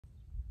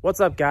What's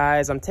up,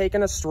 guys? I'm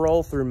taking a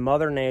stroll through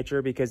Mother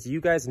Nature because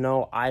you guys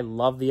know I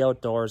love the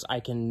outdoors. I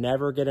can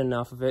never get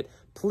enough of it.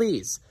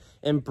 Please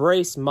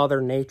embrace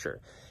Mother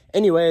Nature.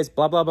 Anyways,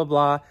 blah, blah, blah,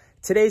 blah.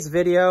 Today's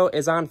video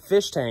is on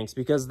fish tanks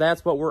because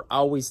that's what we're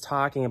always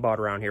talking about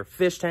around here.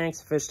 Fish tanks,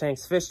 fish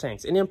tanks, fish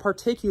tanks, and in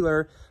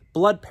particular,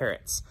 blood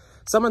parrots.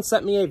 Someone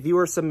sent me a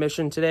viewer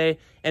submission today,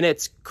 and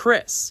it's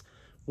Chris.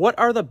 What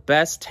are the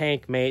best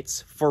tank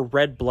mates for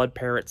red blood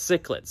parrot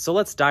cichlids? So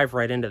let's dive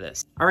right into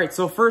this. All right,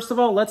 so first of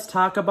all, let's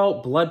talk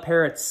about blood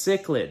parrot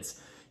cichlids.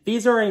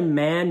 These are a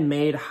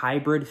man-made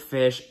hybrid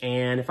fish,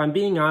 and if I'm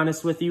being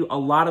honest with you, a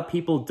lot of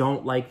people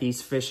don't like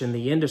these fish in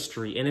the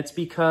industry, and it's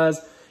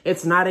because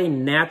it's not a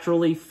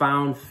naturally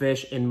found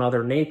fish in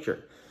Mother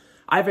Nature.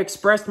 I've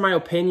expressed my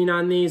opinion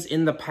on these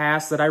in the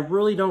past that I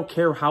really don't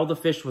care how the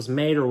fish was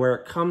made or where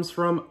it comes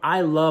from.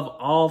 I love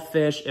all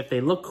fish. If they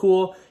look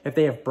cool, if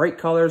they have bright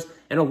colors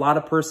and a lot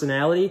of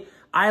personality,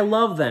 I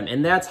love them.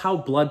 And that's how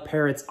blood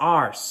parrots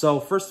are.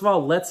 So first of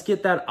all, let's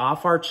get that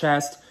off our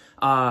chest.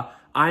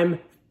 I'm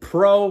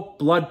pro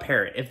blood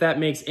parrot, if that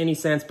makes any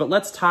sense. But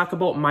let's talk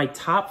about my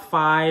top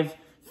 5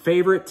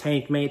 favorite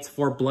tank mates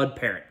for blood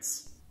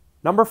parrots.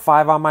 Number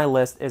 5 on my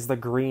list is the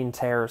green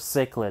terror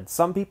cichlid.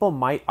 Some people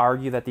might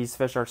argue that these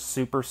fish are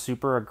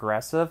super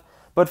aggressive,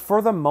 but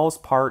for the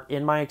most part,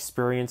 in my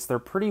experience, they're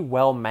pretty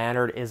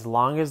well-mannered as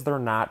long as they're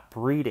not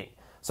breeding.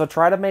 So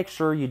try to make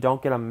sure you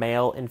don't get a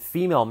male and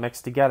female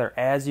mixed together.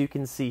 As you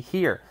can see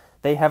here,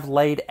 they have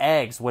laid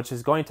eggs, which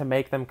is going to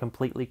make them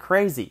completely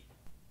crazy.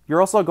 You're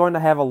also going to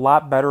have a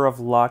lot better of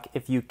luck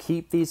if you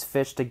keep these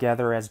fish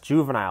together as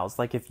juveniles.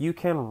 Like if you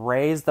can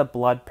raise the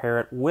blood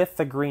parrot with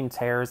the green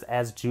terrors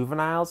as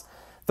juveniles,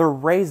 they're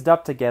raised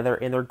up together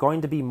and they're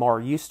going to be more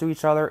used to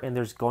each other and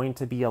there's going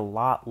to be a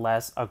lot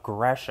less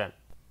aggression.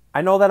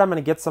 I know that I'm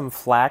going to get some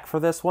flack for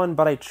this one,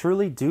 but I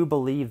truly do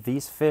believe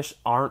these fish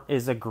aren't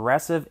as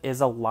aggressive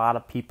as a lot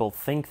of people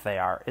think they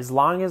are. As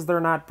long as they're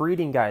not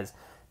breeding, guys,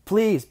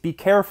 please be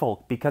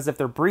careful because if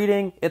they're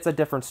breeding, it's a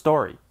different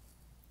story.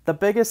 The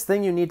biggest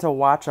thing you need to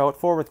watch out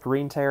for with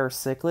green terror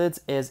cichlids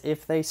is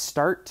if they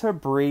start to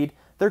breed,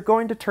 they're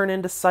going to turn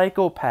into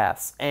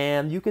psychopaths.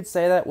 And you could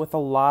say that with a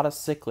lot of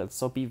cichlids,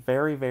 so be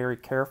very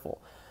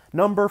careful.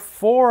 Number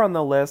 4 on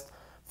the list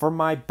for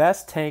my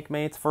best tank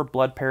mates for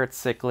blood parrot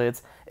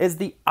cichlids is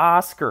the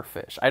Oscar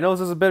fish. I know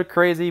this is a bit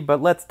crazy,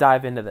 but let's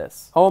dive into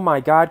this. Oh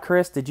my God,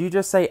 Chris, did you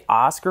just say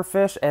Oscar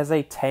fish as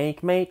a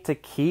tank mate to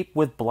keep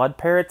with blood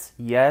parrots?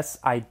 Yes,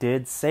 I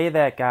did say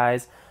that,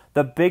 guys.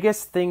 The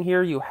biggest thing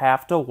here you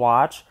have to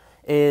watch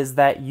is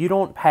that you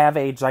don't have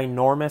a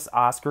ginormous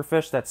Oscar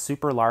fish that's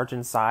super large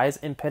in size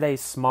and put a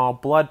small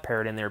blood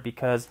parrot in there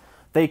because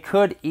they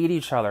could eat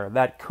each other.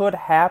 That could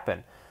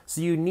happen.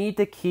 So you need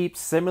to keep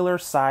similar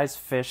size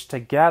fish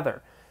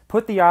together.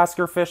 Put the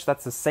Oscar fish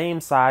that's the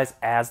same size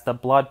as the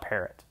blood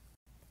parrot.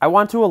 I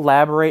want to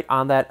elaborate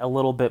on that a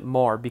little bit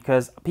more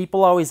because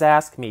people always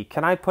ask me,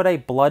 can I put a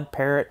blood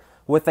parrot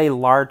with a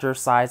larger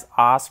size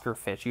Oscar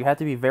fish? You have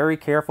to be very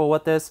careful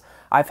with this.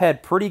 I've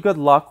had pretty good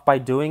luck by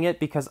doing it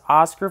because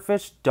Oscar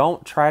fish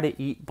don't try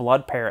to eat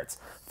blood parrots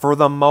for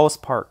the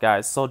most part,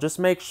 guys. So just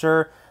make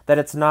sure that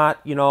it's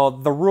not,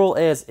 the rule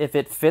is if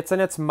it fits in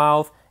its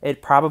mouth,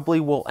 it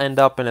probably will end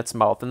up in its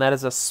mouth. And that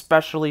is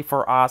especially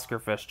for Oscar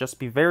fish. Just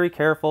be very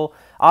careful.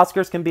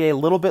 Oscars can be a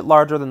little bit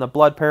larger than the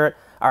blood parrot.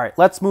 All right,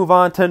 let's move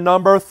on to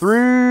number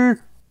 3.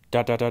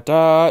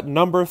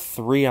 Number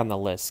 3 on the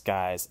list,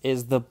 guys,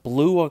 is the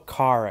blue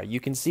acara. You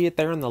can see it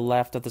there on the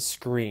left of the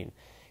screen.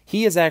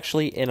 He is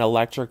actually an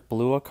electric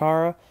blue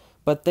acara,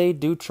 but they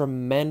do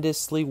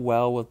tremendously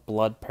well with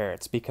blood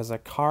parrots because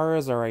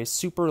acaras are a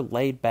super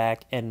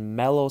laid-back and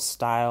mellow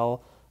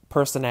style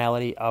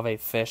personality of a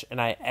fish,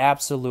 and I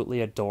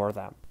absolutely adore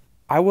them.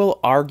 I will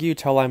argue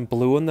till I'm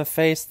blue in the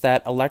face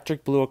that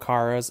electric blue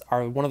acaras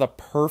are one of the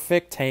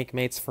perfect tank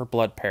mates for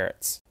blood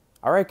parrots.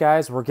 Alright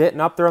guys, we're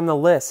getting up there on the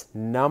list.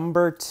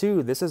 Number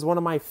 2. This is one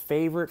of my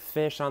favorite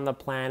fish on the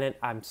planet.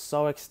 I'm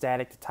so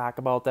ecstatic to talk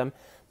about them.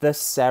 The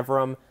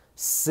Severum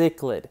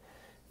cichlid.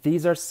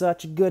 These are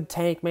such good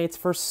tank mates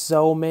for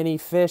so many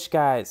fish,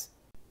 guys.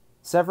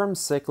 Severum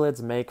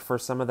cichlids make for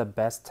some of the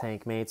best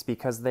tank mates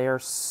because they are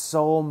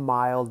so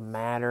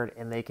mild-mannered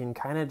and they can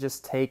kind of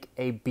just take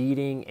a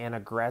beating and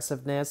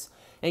aggressiveness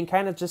and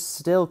kind of just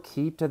still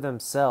keep to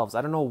themselves.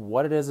 I don't know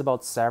what it is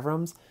about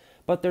Severums,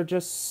 but they're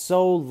just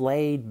so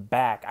laid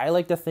back. I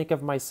like to think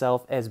of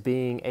myself as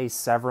being a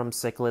Severum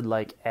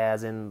cichlid,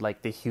 as in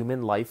the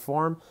human life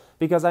form,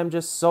 because I'm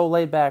just so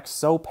laid back,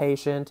 so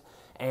patient,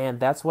 and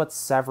that's what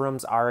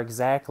Severums are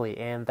exactly,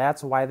 and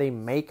that's why they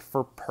make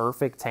for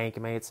perfect tank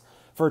mates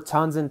for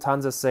tons and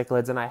tons of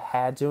cichlids, and I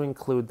had to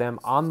include them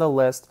on the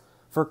list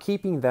for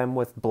keeping them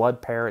with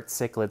blood parrot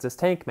cichlids as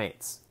tank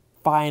mates.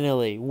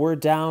 Finally, we're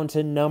down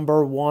to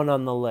number 1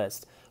 on the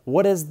list.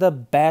 What is the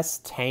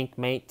best tank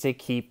mate to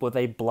keep with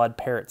a blood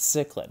parrot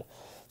cichlid?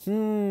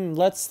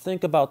 Let's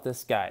think about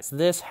this, guys.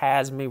 This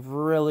has me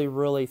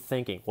really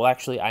thinking. Well,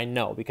 actually, I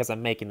know because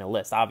I'm making a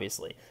list,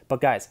 obviously. But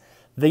guys,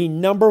 the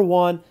number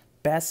 1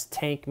 best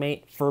tank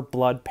mate for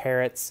blood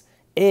parrots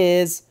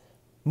is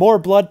more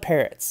blood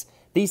parrots.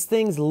 These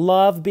things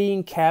love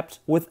being kept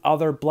with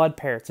other blood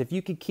parrots. If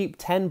you could keep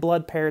 10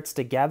 blood parrots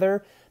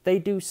together, they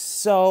do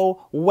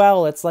so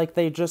well. It's like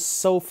they're just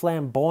so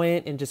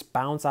flamboyant and just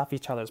bounce off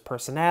each other's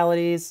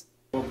personalities.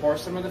 We'll pour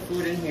some of the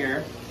food in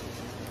here,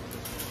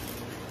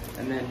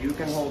 and then you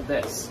can hold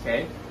this,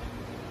 okay?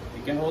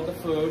 You can hold the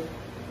food,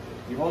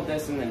 you hold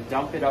this, and then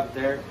dump it up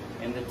there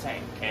in the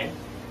tank, okay?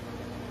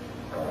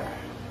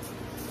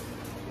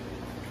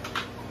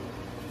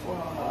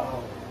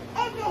 Whoa.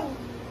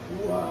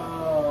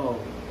 Whoa.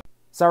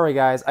 Sorry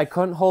guys, I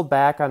couldn't hold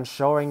back on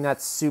showing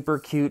that super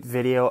cute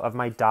video of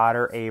my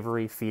daughter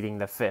Avery feeding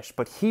the fish.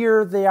 But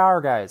here they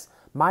are, guys.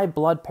 My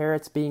blood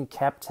parrots being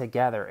kept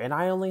together. And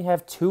I only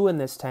have 2 in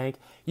this tank.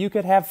 You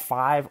could have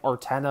 5 or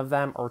 10 of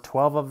them or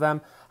 12 of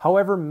them.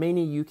 However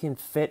many you can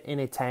fit in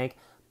a tank.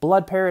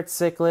 Blood parrot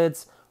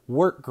cichlids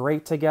work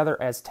great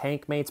together as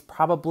tank mates,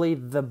 probably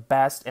the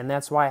best, and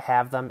that's why I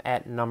have them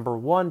at number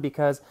 1,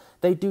 because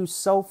they do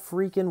so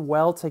freaking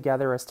well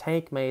together as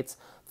tank mates.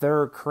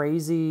 Their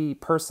crazy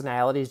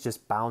personalities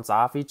just bounce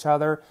off each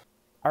other.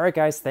 Alright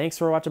guys, thanks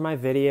for watching my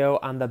video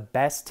on the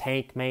best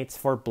tank mates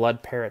for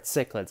blood parrot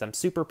cichlids. I'm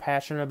super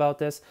passionate about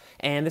this,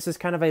 and this is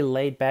kind of a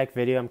laid back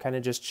video. I'm kind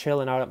of just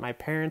chilling out at my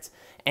parents',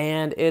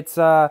 and it's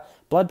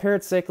blood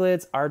parrot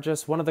cichlids are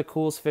just one of the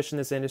coolest fish in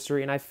this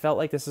industry, and I felt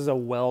like this is a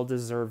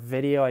well-deserved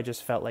video. I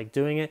just felt like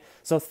doing it.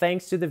 So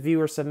thanks to the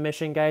viewer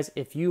submission, guys.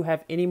 If you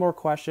have any more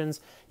questions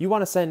you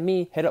want to send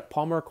me, hit up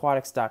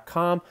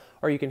palmeraquatics.com,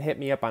 or you can hit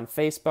me up on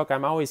Facebook.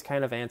 I'm always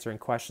kind of answering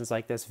questions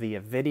like this via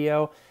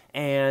video.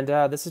 And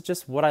this is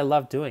just what I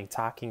love doing,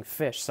 talking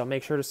fish. So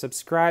make sure to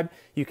subscribe.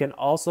 You can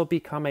also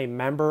become a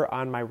member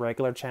on my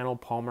regular channel,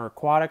 Palmer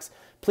Aquatics.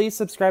 Please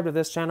subscribe to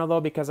this channel, though,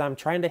 because I'm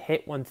trying to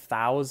hit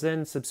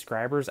 1,000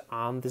 subscribers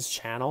on this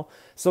channel.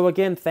 So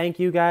again, thank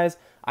you guys.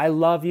 I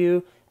love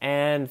you.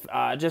 And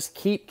just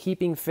keep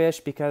keeping fish,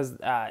 because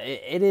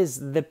it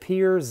is the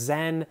pure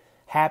Zen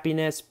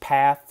happiness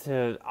path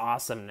to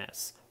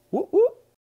awesomeness. Woo-woo.